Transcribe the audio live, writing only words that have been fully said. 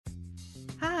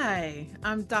Hi,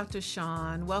 I'm Dr.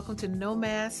 Shawn. Welcome to No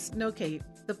Mask, No Cape,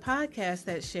 the podcast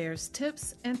that shares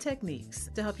tips and techniques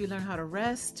to help you learn how to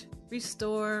rest,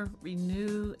 restore,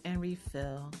 renew, and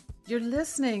refill. You're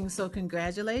listening, so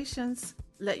congratulations.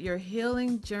 Let your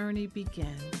healing journey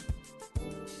begin.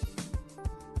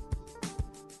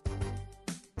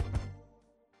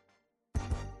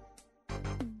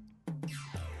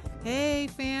 Hey,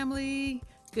 family.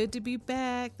 Good to be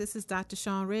back. This is Dr.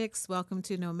 Shawn Ricks. Welcome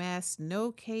to No Mask,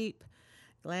 No Cape.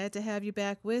 Glad to have you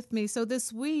back with me. So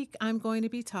this week, I'm going to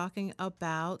be talking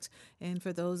about, and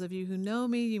for those of you who know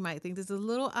me, you might think this is a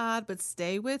little odd, but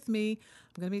stay with me.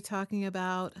 I'm going to be talking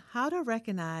about how to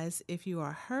recognize if you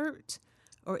are hurt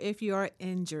or if you are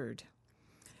injured.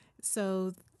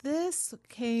 So this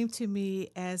came to me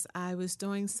as I was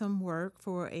doing some work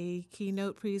for a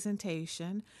keynote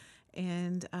presentation.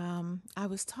 And I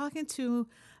was talking to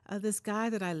this guy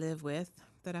that I live with,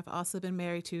 that I've also been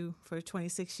married to for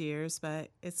 26 years, but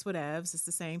it's whatevs, it's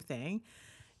the same thing.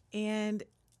 And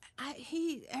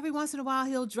he every once in a while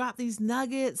he'll drop these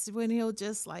nuggets when he'll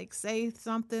just like say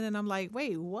something, and I'm like,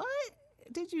 wait, what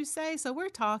did you say? So we're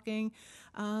talking,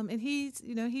 and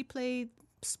he played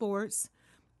sports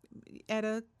at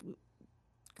a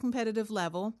competitive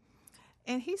level.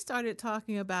 And he started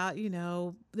talking about,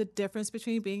 the difference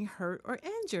between being hurt or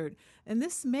injured. And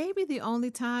this may be the only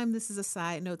time, this is a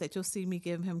side note, that you'll see me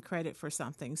give him credit for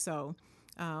something. So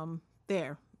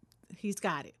there, he's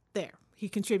got it. There, he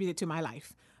contributed to my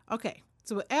life. Okay,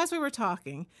 so as we were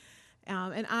talking,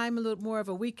 and I'm a little more of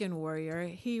a weekend warrior,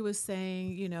 he was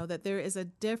saying, that there is a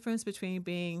difference between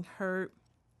being hurt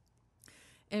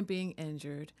and being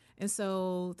injured. And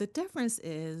so the difference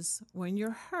is when you're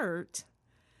hurt,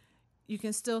 you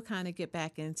can still kind of get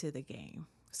back into the game.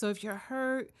 So if you're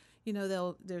hurt,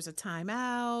 there's a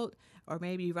timeout, or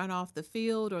maybe you run off the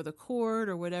field or the court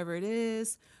or whatever it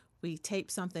is. We tape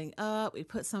something up. We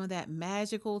put some of that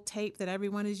magical tape that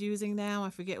everyone is using now.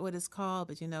 I forget what it's called,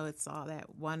 but it's all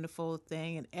that wonderful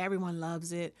thing and everyone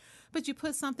loves it. But you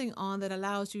put something on that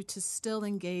allows you to still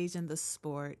engage in the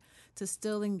sport, to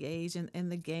still engage in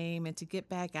the game, and to get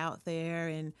back out there.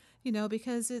 And,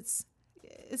 because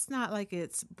it's not like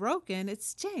it's broken,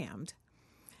 it's jammed.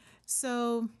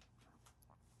 So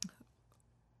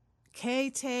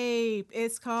K-tape,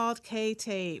 it's called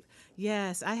K-tape.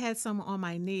 Yes, I had some on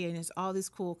my knee, and it's all these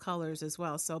cool colors as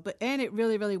well. And it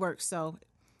really, really works. So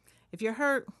if you're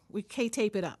hurt, we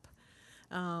K-tape it up.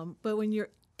 But when you're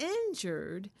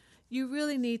injured, you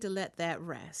really need to let that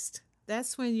rest.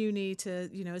 That's when you need to,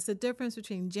 it's the difference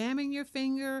between jamming your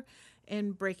finger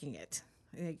and breaking it.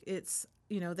 It's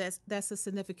that's a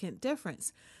significant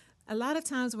difference. A lot of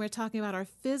times when we're talking about our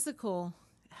physical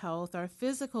health, our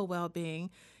physical well-being,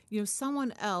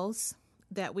 someone else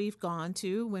that we've gone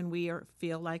to when we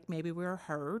feel like maybe we're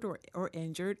hurt or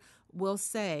injured will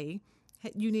say,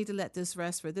 hey, you need to let this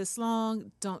rest for this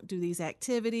long. Don't do these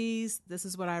activities. This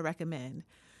is what I recommend.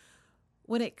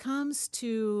 When it comes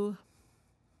to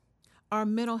our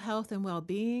mental health and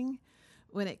well-being,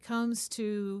 when it comes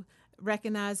to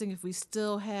recognizing if we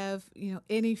still have,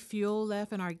 any fuel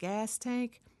left in our gas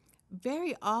tank,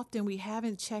 very often we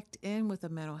haven't checked in with a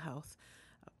mental health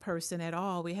person at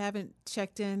all. We haven't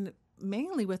checked in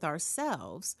mainly with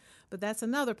ourselves, but that's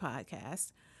another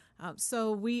podcast.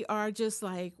 So we are just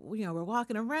like, we're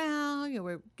walking around,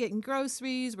 we're getting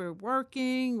groceries, we're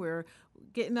working, we're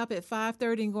getting up at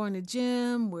 5:30 and going to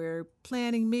gym, we're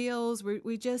planning meals,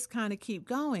 we just kind of keep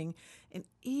going. And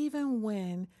even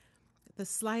when the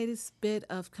slightest bit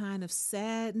of kind of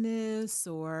sadness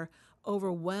or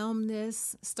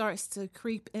overwhelmness starts to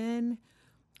creep in,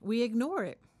 we ignore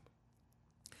it.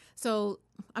 So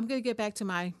I'm going to get back to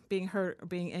my being hurt or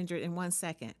being injured in 1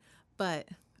 second. But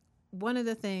one of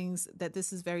the things that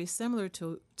this is very similar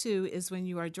to is when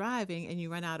you are driving and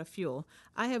you run out of fuel.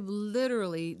 I have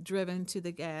literally driven to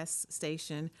the gas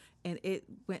station and it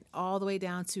went all the way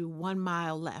down to 1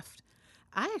 mile left.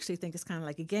 I actually think it's kind of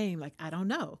like a game. Like, I don't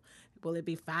know. Will it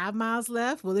be 5 miles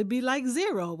left? Will it be like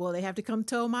 0? Will they have to come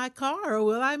tow my car, or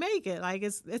will I make it? Like,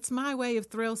 it's my way of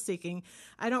thrill seeking.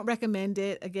 I don't recommend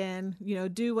it. Again,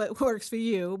 do what works for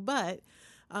you. But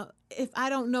if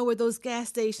I don't know where those gas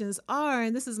stations are,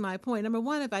 and this is my point. Number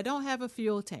one, if I don't have a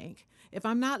fuel tank, if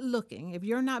I'm not looking, if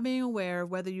you're not being aware of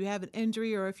whether you have an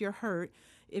injury or if you're hurt,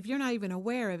 if you're not even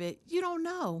aware of it, you don't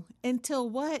know until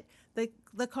what?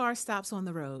 The car stops on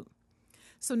the road.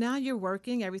 So now you're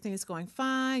working, everything is going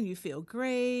fine, you feel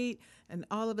great, and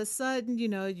all of a sudden,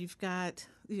 you've got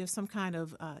some kind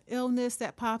of illness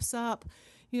that pops up,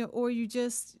 or you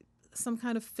just, some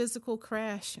kind of physical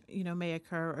crash, may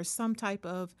occur, or some type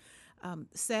of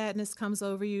Sadness comes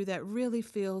over you that really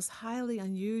feels highly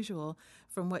unusual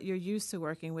from what you're used to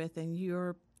working with, and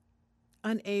you're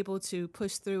unable to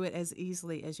push through it as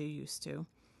easily as you used to.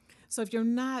 So if you're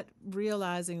not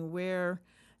realizing where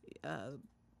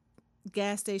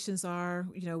gas stations are,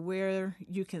 where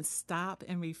you can stop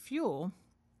and refuel,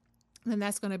 then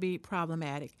that's going to be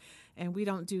problematic. And we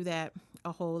don't do that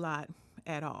a whole lot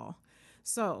at all.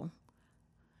 So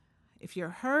if you're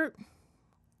hurt,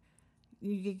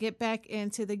 you can get back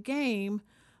into the game.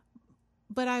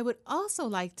 But I would also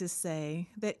like to say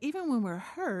that even when we're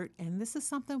hurt, and this is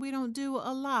something we don't do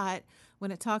a lot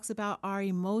when it talks about our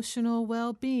emotional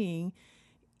well being,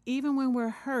 even when we're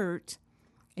hurt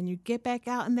and you get back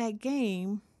out in that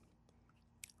game,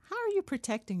 how are you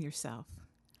protecting yourself?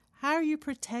 How are you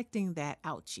protecting that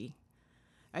ouchie?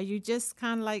 Are you just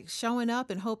kind of like showing up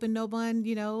and hoping no one,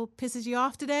 pisses you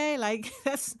off today? Like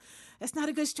that's not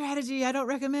a good strategy. I don't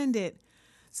recommend it.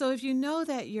 So if you know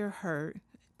that you're hurt,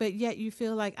 but yet you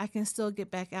feel like I can still get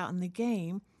back out in the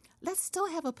game, let's still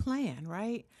have a plan,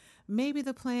 right? Maybe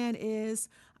the plan is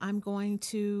I'm going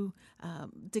to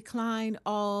decline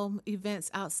all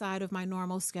events outside of my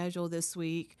normal schedule this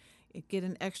week, get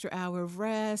an extra hour of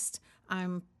rest.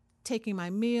 I'm taking my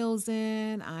meals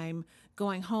in. I'm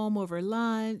going home over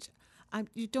lunch.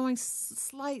 You're doing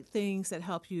slight things that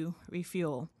help you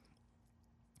refuel.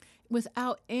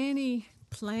 Without any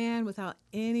plan, without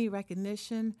any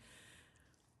recognition,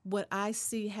 what I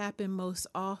see happen most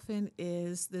often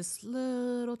is this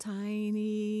little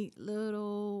tiny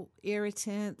little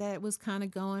irritant that was kind of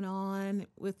going on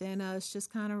within us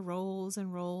just kind of rolls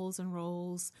and rolls and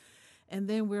rolls. And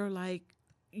then we're like,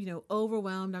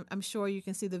 overwhelmed. I'm sure you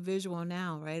can see the visual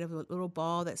now, right? Of a little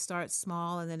ball that starts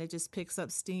small and then it just picks up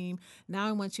steam. Now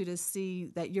I want you to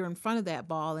see that you're in front of that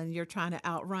ball and you're trying to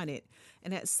outrun it.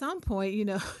 And at some point,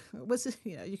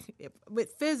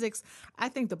 with physics, I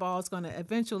think the ball is going to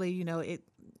eventually, it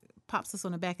pops us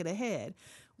on the back of the head,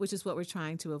 which is what we're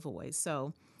trying to avoid.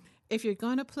 So if you're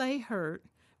going to play hurt,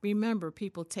 remember,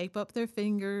 people tape up their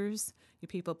fingers.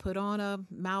 People put on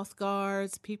mouth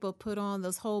guards. People put on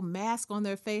this whole mask on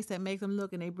their face that makes them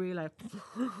look, and they breathe like,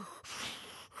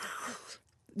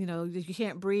 you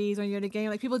can't breathe when you're in the game.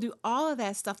 Like, people do all of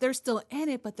that stuff. They're still in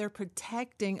it, but they're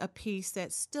protecting a piece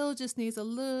that still just needs a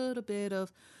little bit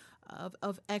of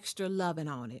extra loving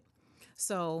on it.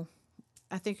 So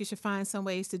I think you should find some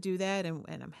ways to do that, and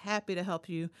I'm happy to help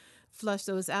you flush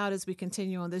those out as we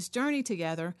continue on this journey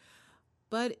together.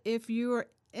 But if you're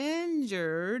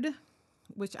injured,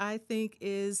 which I think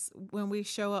is when we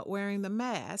show up wearing the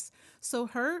mask, so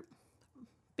hurt,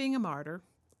 being a martyr,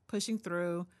 pushing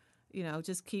through,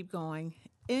 just keep going.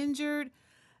 Injured,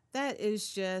 that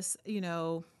is just,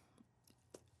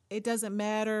 it doesn't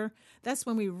matter. That's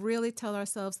when we really tell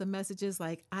ourselves the messages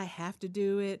like, I have to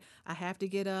do it. I have to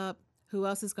get up. Who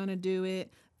else is going to do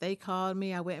it? They called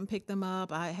me. I went and picked them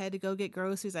up. I had to go get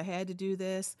groceries. I had to do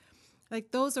this.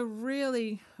 Like, those are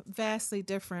really vastly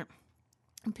different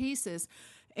pieces.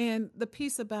 And the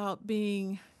piece about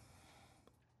being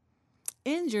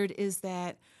injured is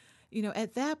that,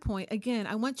 at that point, again,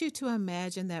 I want you to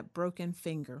imagine that broken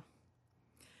finger.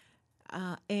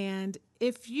 And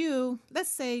if let's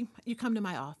say you come to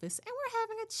my office and we're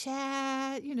having a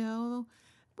chat,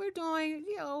 we're doing,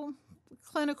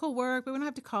 clinical work, but we don't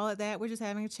have to call it that. We're just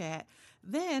having a chat.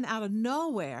 Then out of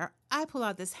nowhere, I pull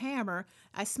out this hammer.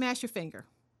 I smash your finger.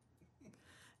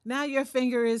 Now your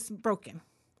finger is broken.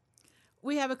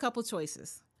 We have a couple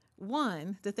choices.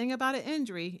 One, the thing about an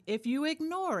injury, if you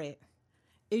ignore it,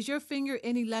 is your finger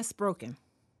any less broken?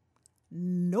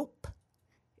 Nope,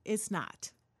 it's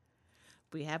not.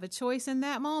 We have a choice in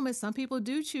that moment. Some people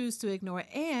do choose to ignore it.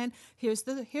 And here's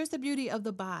the beauty of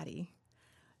the body.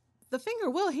 The finger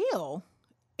will heal.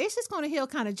 It's just going to heal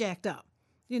kind of jacked up.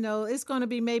 It's going to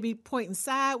be maybe pointing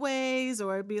sideways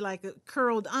or be like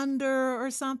curled under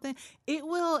or something.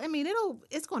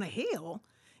 It's going to heal.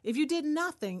 If you did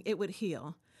nothing, it would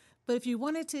heal. But if you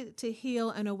wanted to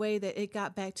heal in a way that it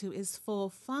got back to its full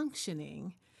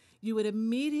functioning, you would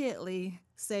immediately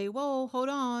say, whoa, hold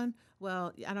on.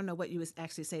 Well, I don't know what you would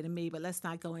actually say to me, but let's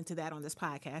not go into that on this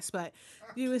podcast. But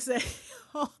you would say,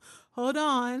 oh, hold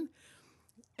on.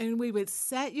 And we would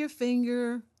set your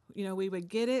finger, we would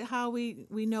get it how we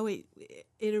know it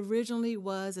originally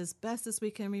was as best as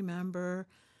we can remember.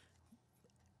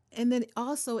 And then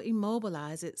also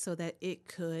immobilize it so that it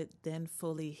could then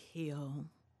fully heal.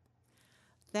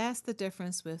 That's the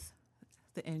difference with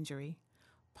the injury.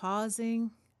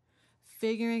 Pausing,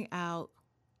 figuring out,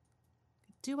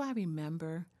 do I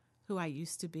remember who I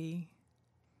used to be?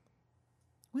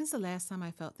 When's the last time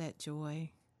I felt that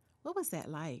joy? What was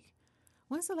that like?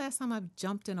 When's the last time I've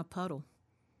jumped in a puddle?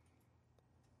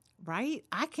 Right?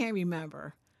 I can't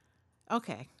remember.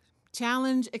 Okay.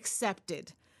 Challenge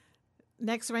accepted.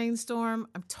 Next rainstorm,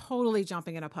 I'm totally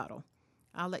jumping in a puddle.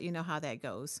 I'll let you know how that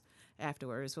goes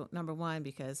afterwards. Well, number one,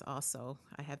 because also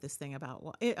I have this thing about,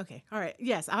 well, okay, all right,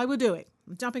 yes, I will do it.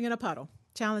 I'm jumping in a puddle.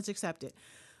 Challenge accepted.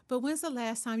 But when's the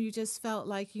last time you just felt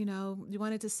like, you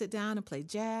wanted to sit down and play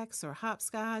jacks or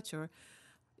hopscotch, or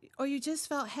you just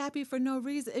felt happy for no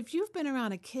reason? If you've been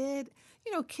around a kid,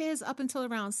 kids up until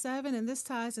around 7, and this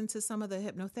ties into some of the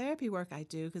hypnotherapy work I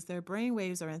do because their brain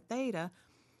waves are in theta.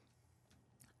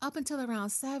 Up until around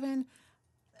 7,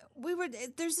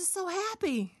 they're just so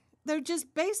happy. They're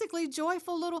just basically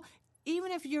joyful little,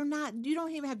 even if you're not, you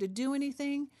don't even have to do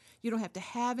anything. You don't have to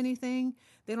have anything.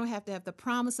 They don't have to have the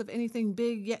promise of anything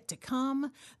big yet to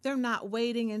come. They're not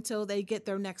waiting until they get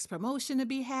their next promotion to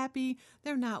be happy.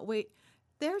 They're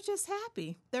just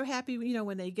happy. They're happy,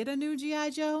 when they get a new GI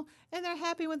Joe, and they're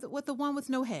happy with the one with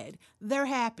no head. They're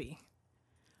happy.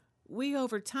 We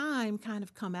over time kind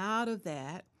of come out of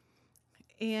that,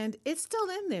 and it's still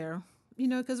in there,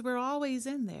 because we're always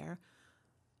in there.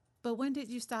 But when did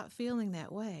you stop feeling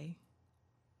that way?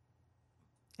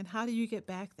 And how do you get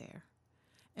back there?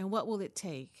 And what will it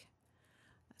take?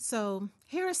 So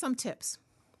here are some tips.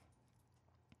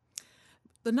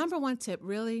 The number one tip,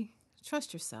 really,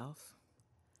 trust yourself.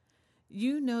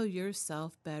 You know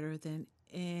yourself better than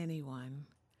anyone.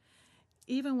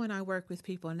 Even when I work with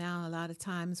people now, a lot of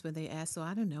times when they ask, so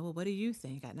I don't know, well, what do you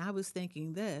think? And I was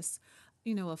thinking this.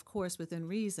 Of course, within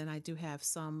reason, I do have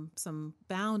some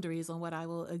boundaries on what I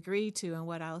will agree to and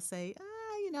what I'll say,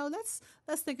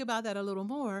 let's think about that a little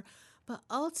more. But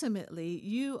ultimately,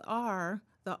 you are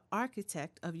the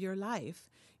architect of your life.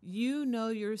 You know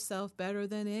yourself better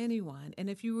than anyone. And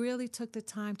if you really took the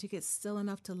time to get still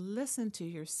enough to listen to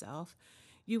yourself,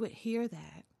 you would hear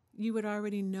that. You would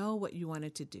already know what you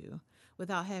wanted to do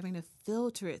without having to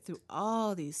filter it through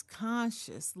all these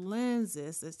conscious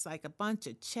lenses. It's like a bunch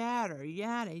of chatter,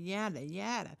 yada, yada,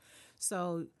 yada.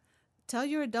 So tell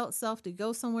your adult self to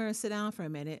go somewhere and sit down for a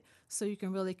minute so you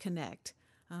can really connect.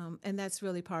 And that's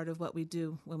really part of what we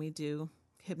do when we do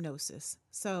hypnosis.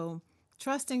 So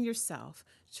trusting yourself,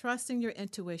 trusting your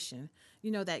intuition,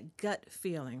 that gut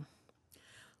feeling.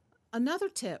 Another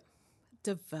tip,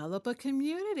 develop a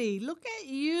community. Look at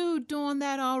you doing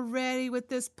that already with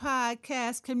this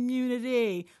podcast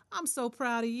community. I'm so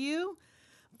proud of you.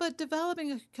 But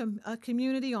developing a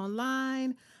community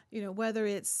online, whether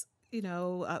it's,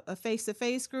 a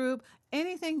face-to-face group,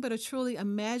 anything but a truly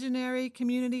imaginary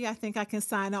community, I think I can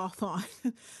sign off on.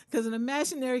 Because an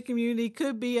imaginary community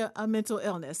could be a mental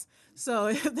illness. So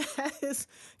if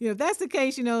that's the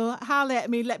case, holler at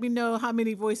me, let me know how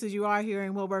many voices you are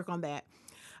hearing. We'll work on that.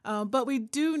 But we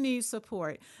do need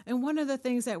support. And one of the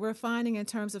things that we're finding in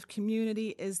terms of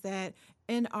community is that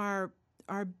in our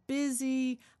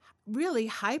busy, really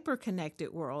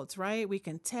hyper-connected worlds, right? We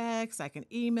can text, I can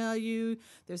email you,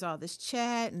 there's all this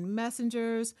chat and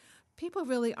messengers. People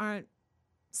really aren't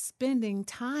spending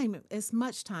as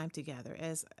much time together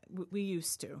as we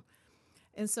used to.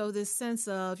 And so this sense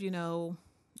of, when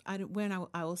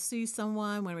I will see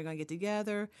someone, when we're going to get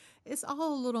together, it's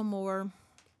all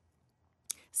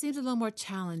seems a little more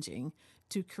challenging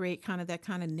to create kind of that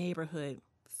kind of neighborhood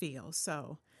feel.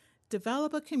 So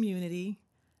develop a community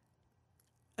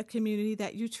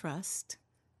that you trust,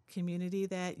 community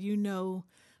that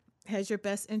has your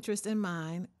best interest in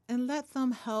mind, and let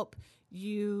them help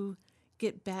you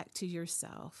get back to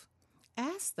yourself.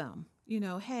 Ask them,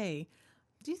 hey,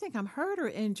 do you think I'm hurt or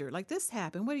injured? Like this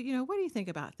happened. What do you think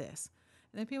about this?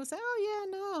 And then people say, oh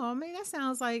yeah, no, I mean, that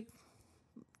sounds like,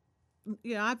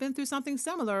 I've been through something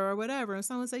similar or whatever. And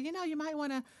someone say, you might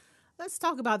want to, let's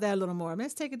talk about that a little more.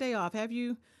 Let's take a day off. Have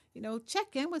you,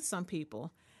 check in with some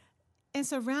people and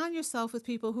surround yourself with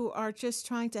people who are just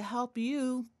trying to help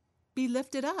you be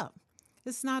lifted up.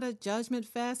 It's not a judgment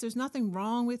fest. There's nothing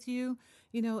wrong with you.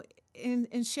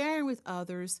 In sharing with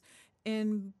others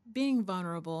and being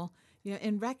vulnerable,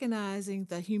 and recognizing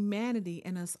the humanity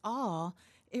in us all,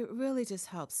 it really just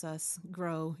helps us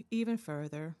grow even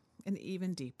further and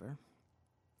even deeper.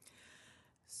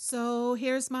 So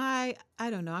here's I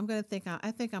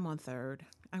think I'm on third.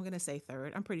 I'm going to say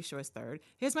third. I'm pretty sure it's third.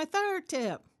 Here's my third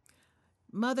tip.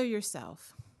 Mother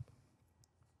yourself.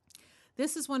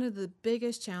 This is one of the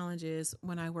biggest challenges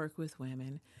when I work with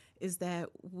women, is that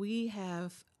we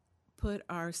have put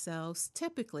ourselves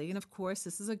typically, and of course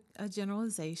this is a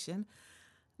generalization,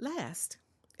 last.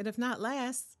 And if not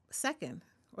last, second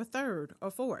or third or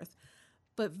fourth.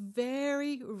 But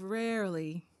very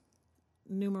rarely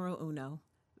numero uno.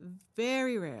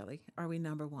 Very rarely are we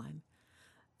number one.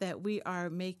 that we are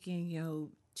making,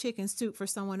 chicken soup for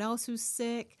someone else who's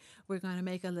sick. We're going to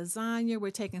make a lasagna.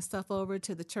 We're taking stuff over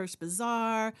to the church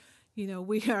bazaar.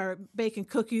 We are baking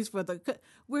cookies for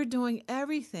we're doing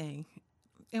everything.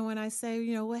 And when I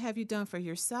say, what have you done for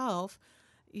yourself?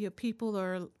 People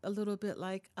are a little bit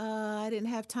like, I didn't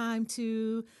have time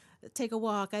to take a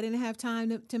walk. I didn't have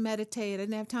time to meditate. I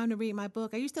didn't have time to read my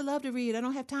book. I used to love to read. I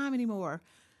don't have time anymore.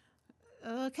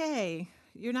 Okay,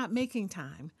 you're not making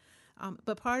time.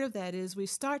 But part of that is we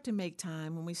start to make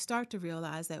time when we start to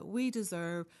realize that we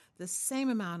deserve the same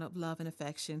amount of love and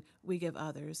affection we give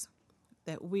others,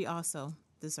 that we also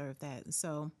deserve that. And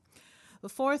so the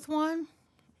fourth one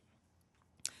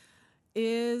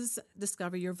is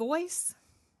discover your voice.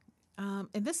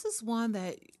 And this is one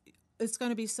that it's going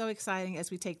to be so exciting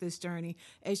as we take this journey,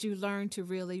 as you learn to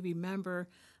really remember,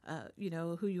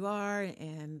 who you are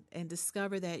and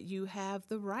discover that you have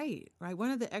the right.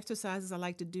 One of the exercises I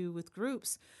like to do with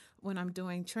groups when I'm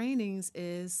doing trainings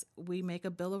is we make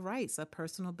a bill of rights, a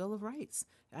personal bill of rights.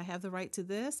 I have the right to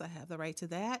this. I have the right to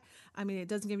that. I mean, it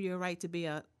doesn't give you a right to be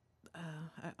I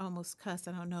almost cussed.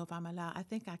 I don't know if I'm allowed. I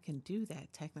think I can do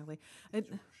that technically.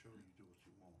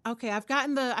 Okay, I've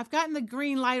gotten the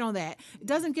green light on that. It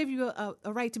doesn't give you a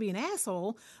right to be an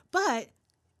asshole, but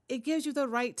it gives you the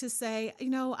right to say,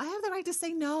 I have the right to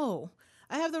say no.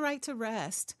 I have the right to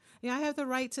rest. I have the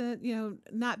right to,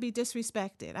 not be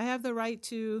disrespected. I have the right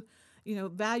to,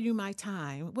 value my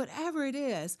time, whatever it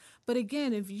is. But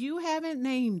again, if you haven't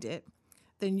named it,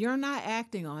 then you're not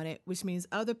acting on it, which means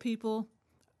other people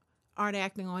aren't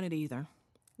acting on it either.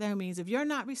 That means if you're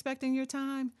not respecting your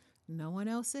time, no one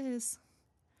else is.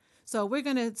 So we're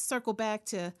going to circle back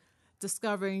to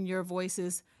discovering your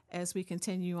voices as we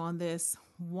continue on this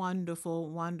wonderful,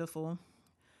 wonderful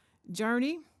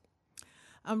journey.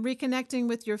 Reconnecting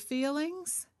with your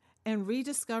feelings and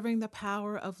rediscovering the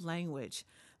power of language.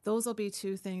 Those will be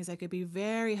two things that could be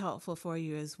very helpful for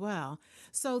you as well.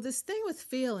 So this thing with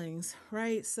feelings,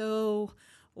 right? So,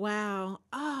 wow.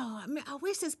 Oh, I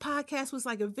wish this podcast was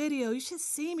like a video. You should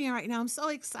see me right now. I'm so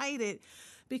excited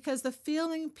because the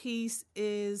feeling piece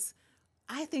is,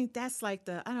 I think that's like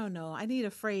I don't know, I need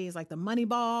a phrase like the money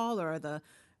ball or the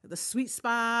sweet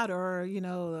spot or,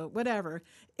 whatever.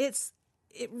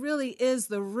 It really is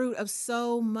the root of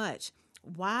so much.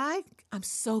 Why? I'm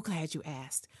so glad you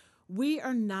asked. We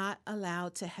are not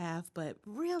allowed to have but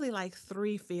really like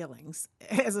 3 feelings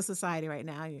as a society right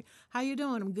now. How you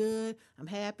doing? I'm good. I'm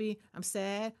happy. I'm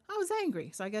sad. I was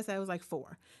angry. So I guess that was like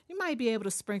 4. You might be able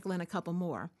to sprinkle in a couple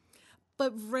more.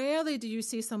 But rarely do you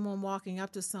see someone walking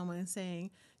up to someone and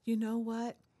saying, you know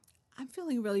what? I'm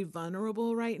feeling really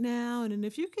vulnerable right now. And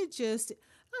if you could just,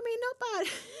 nobody,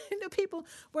 people,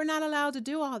 we're not allowed to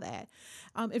do all that.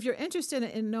 If you're interested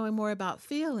in knowing more about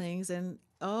feelings and,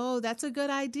 oh, that's a good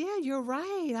idea. You're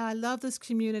right. I love this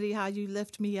community, how you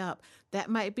lift me up. That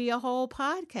might be a whole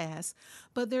podcast.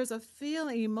 But there's a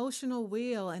feeling, emotional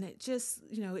wheel, and it just,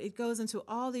 it goes into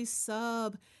all these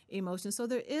sub emotions. So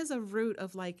there is a root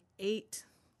of like 8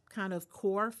 kind of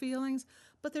core feelings,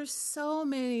 but there's so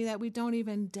many that we don't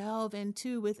even delve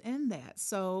into within that.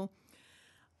 So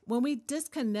when we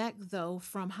disconnect, though,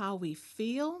 from how we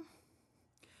feel,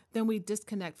 then we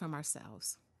disconnect from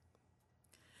ourselves.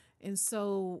 And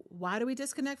so why do we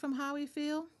disconnect from how we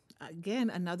feel?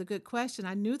 Again, another good question.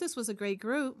 I knew this was a great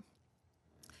group.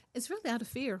 It's really out of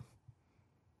fear.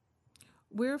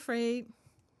 We're afraid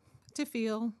to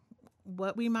feel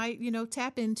what we might,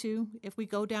 tap into if we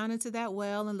go down into that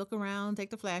well and look around, take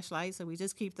the flashlight. So we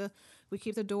just keep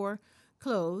the door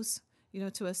closed,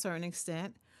 to a certain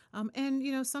extent.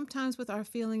 And sometimes with our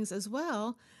feelings as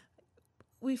well,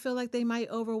 we feel like they might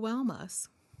overwhelm us.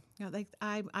 Like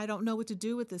I don't know what to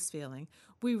do with this feeling.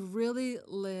 We really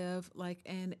live like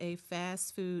in a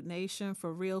fast food nation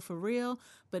for real,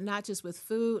 but not just with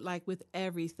food, like with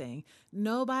everything.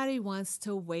 Nobody wants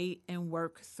to wait and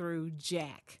work through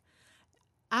jack.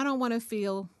 I don't want to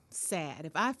feel sad.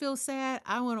 If I feel sad,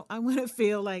 I want to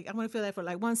feel that for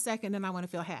like 1 second, then I want to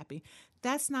feel happy.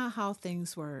 That's not how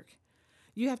things work.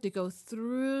 You have to go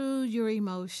through your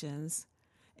emotions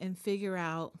and figure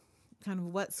out kind of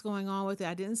what's going on with it.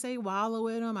 I didn't say wallow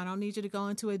in them. I don't need you to go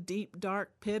into a deep,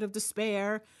 dark pit of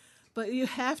despair, but you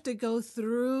have to go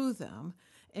through them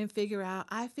and figure out,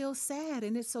 I feel sad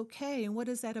and it's okay. And what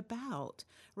is that about,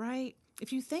 right?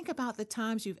 If you think about the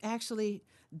times you've actually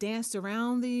danced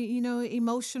around the,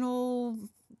 emotional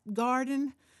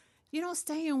garden, you don't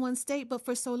stay in one state, but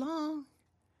for so long.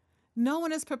 No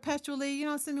one is perpetually, you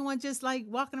don't see anyone just like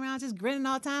walking around just grinning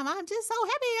all the time. I'm just so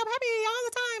happy. I'm happy all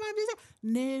the time.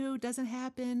 No, it doesn't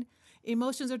happen.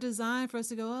 Emotions are designed for us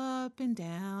to go up and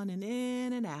down and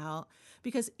in and out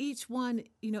because each one,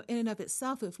 in and of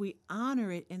itself, if we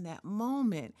honor it in that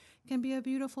moment, can be a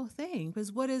beautiful thing.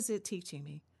 Because what is it teaching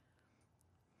me?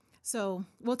 So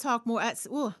we'll talk more.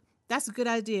 That's a good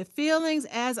idea. Feelings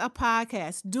as a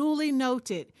podcast. Duly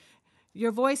noted.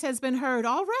 Your voice has been heard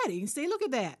already. See, look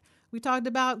at that. We talked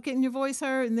about getting your voice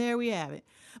heard, and there we have it.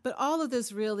 But all of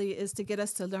this really is to get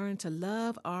us to learn to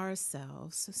love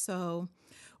ourselves. So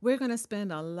we're going to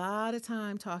spend a lot of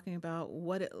time talking about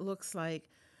what it looks like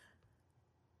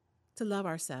to love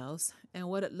ourselves and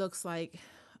what it looks like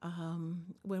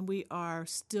when we are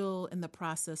still in the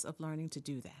process of learning to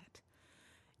do that.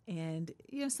 And,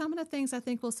 some of the things I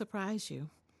think will surprise you.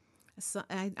 So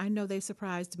I know they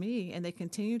surprised me, and they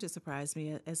continue to surprise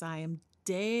me as I am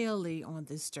daily on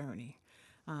this journey.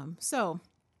 So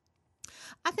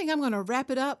I think I'm going to wrap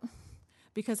it up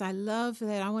because I love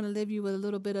that. I want to leave you with a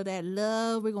little bit of that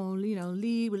love. We're going to,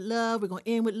 lead with love. We're going to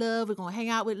end with love. We're going to hang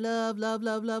out with love, love,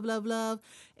 love, love, love, love.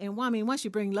 And once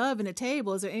you bring love in the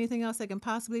table, is there anything else that can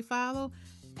possibly follow?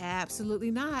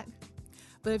 Absolutely not.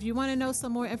 But if you want to know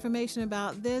some more information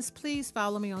about this, please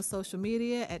follow me on social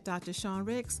media at Dr. Shawn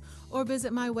Ricks or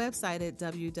visit my website at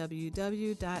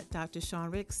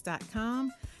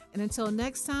www.drshawnricks.com. And until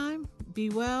next time,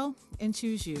 be well and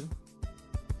choose you.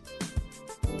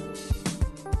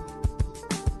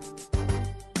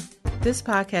 This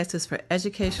podcast is for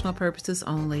educational purposes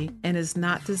only and is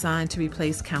not designed to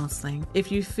replace counseling.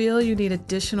 If you feel you need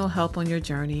additional help on your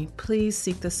journey, please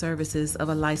seek the services of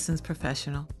a licensed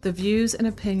professional. The views and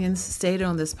opinions stated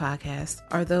on this podcast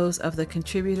are those of the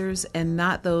contributors and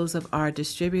not those of our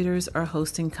distributors or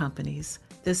hosting companies.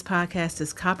 This podcast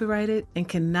is copyrighted and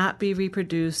cannot be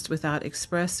reproduced without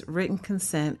express written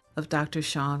consent of Dr.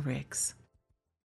 Shawn Ricks.